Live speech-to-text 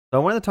So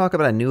I wanted to talk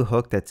about a new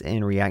hook that's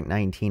in React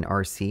 19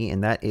 RC,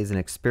 and that is an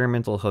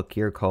experimental hook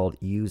here called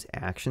use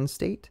action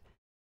state.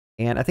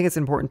 And I think it's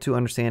important to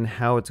understand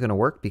how it's going to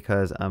work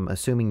because I'm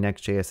assuming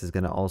Next.js is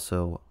going to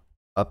also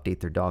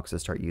update their docs to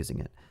start using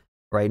it.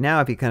 Right now,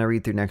 if you kind of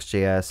read through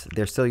Next.js,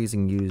 they're still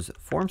using use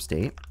form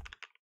state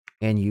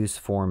and use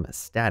form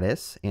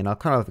status. And I'll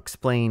kind of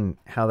explain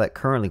how that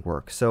currently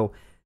works. So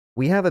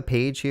we have a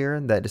page here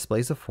that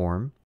displays a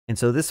form. And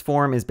so this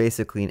form is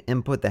basically an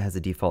input that has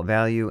a default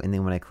value. And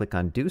then when I click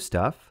on do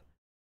stuff,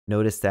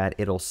 notice that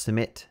it'll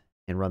submit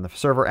and run the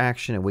server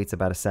action. It waits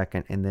about a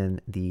second. And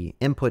then the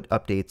input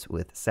updates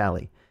with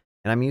Sally.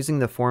 And I'm using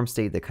the form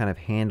state that kind of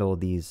handle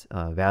these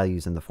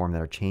values in the form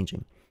that are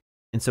changing.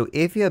 And so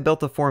if you have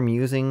built a form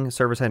using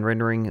server-side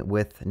rendering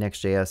with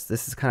Next.js,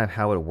 this is kind of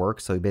how it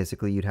works. So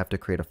basically you'd have to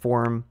create a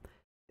form.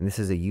 And this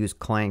is a use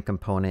client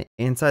component.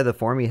 Inside the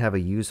form, you have a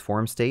use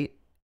form state,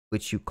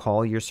 which you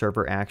call your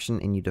server action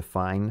and you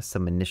define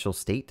some initial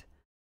state.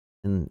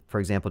 And for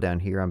example, down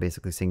here, I'm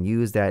basically saying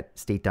use that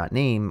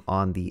state.name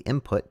on the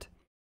input.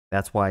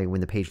 That's why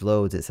when the page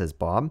loads, it says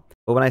Bob.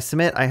 But when I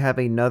submit, I have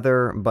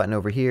another button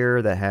over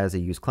here that has a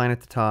use client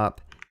at the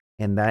top.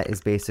 And that is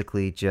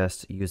basically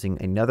just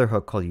using another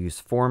hook called use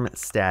form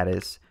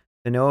status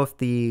to know if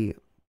the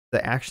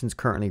action's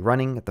currently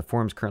running, if the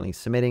form's currently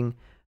submitting,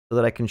 so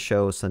that I can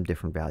show some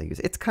different values.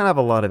 It's kind of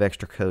a lot of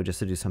extra code just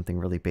to do something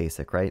really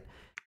basic, right?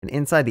 And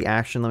inside the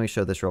action, let me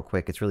show this real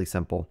quick. It's really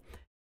simple.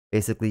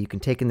 Basically, you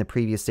can take in the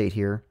previous state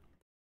here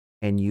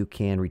and you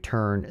can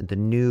return the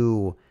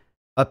new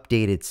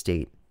updated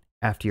state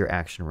after your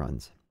action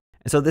runs.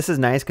 And so this is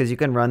nice because you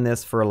can run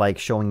this for like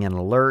showing an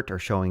alert or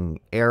showing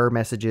error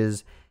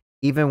messages,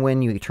 even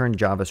when you turn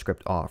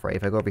JavaScript off, right?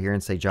 If I go over here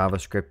and say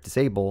JavaScript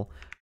disable,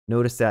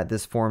 notice that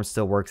this form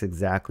still works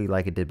exactly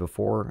like it did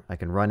before. I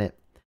can run it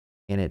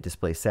and it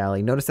displays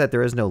Sally. Notice that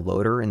there is no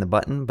loader in the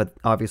button, but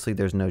obviously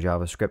there's no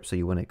JavaScript, so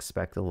you wouldn't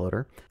expect a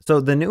loader. So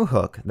the new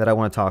hook that I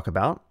want to talk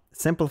about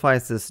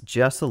simplifies this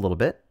just a little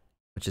bit,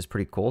 which is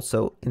pretty cool.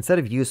 So instead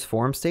of use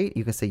form state,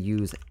 you can say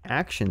use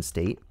action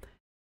state.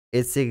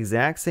 It's the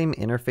exact same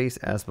interface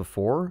as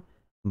before,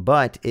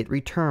 but it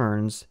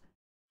returns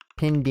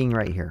pending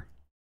right here.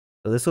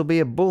 So this will be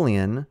a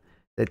Boolean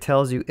that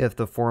tells you if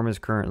the form is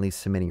currently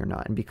submitting or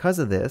not. And because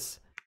of this,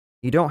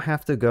 you don't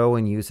have to go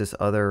and use this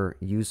other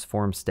use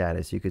form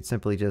status. You could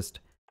simply just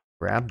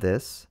grab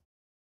this.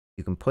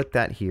 You can put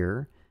that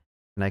here,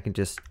 and I can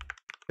just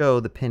show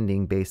the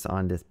pending based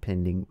on this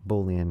pending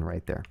Boolean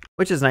right there,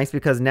 which is nice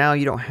because now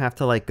you don't have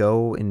to like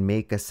go and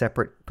make a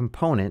separate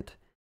component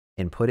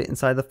and put it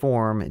inside the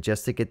form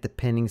just to get the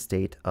pending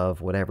state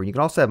of whatever. You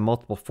can also have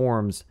multiple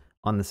forms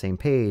on the same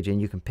page, and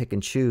you can pick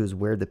and choose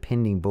where the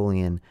pending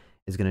Boolean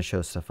is going to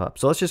show stuff up.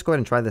 So let's just go ahead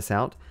and try this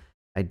out.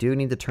 I do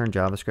need to turn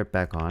JavaScript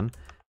back on.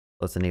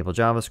 Let's enable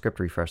JavaScript,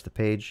 refresh the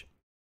page.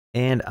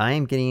 And I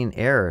am getting an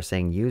error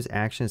saying use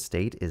action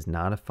state is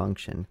not a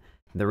function.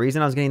 The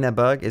reason I was getting that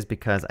bug is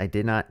because I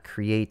did not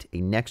create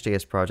a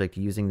Next.js project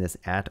using this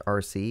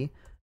 @rc.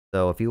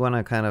 So if you want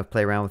to kind of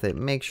play around with it,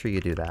 make sure you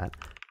do that.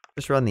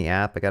 Just run the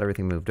app. I got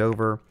everything moved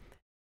over.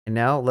 And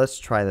now let's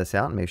try this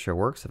out and make sure it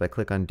works. If I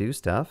click on do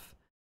stuff,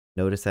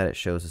 notice that it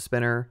shows a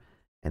spinner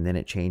and then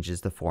it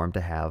changes the form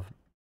to have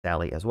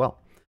Sally as well.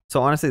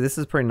 So honestly, this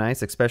is pretty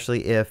nice,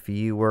 especially if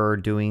you were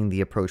doing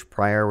the approach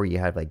prior where you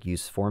had like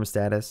use form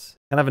status.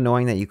 Kind of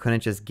annoying that you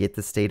couldn't just get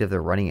the state of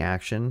the running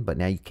action, but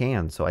now you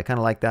can. So I kind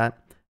of like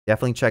that.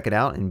 Definitely check it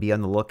out and be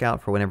on the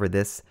lookout for whenever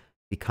this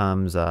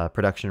becomes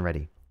production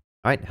ready.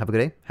 All right, have a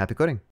good day. Happy coding.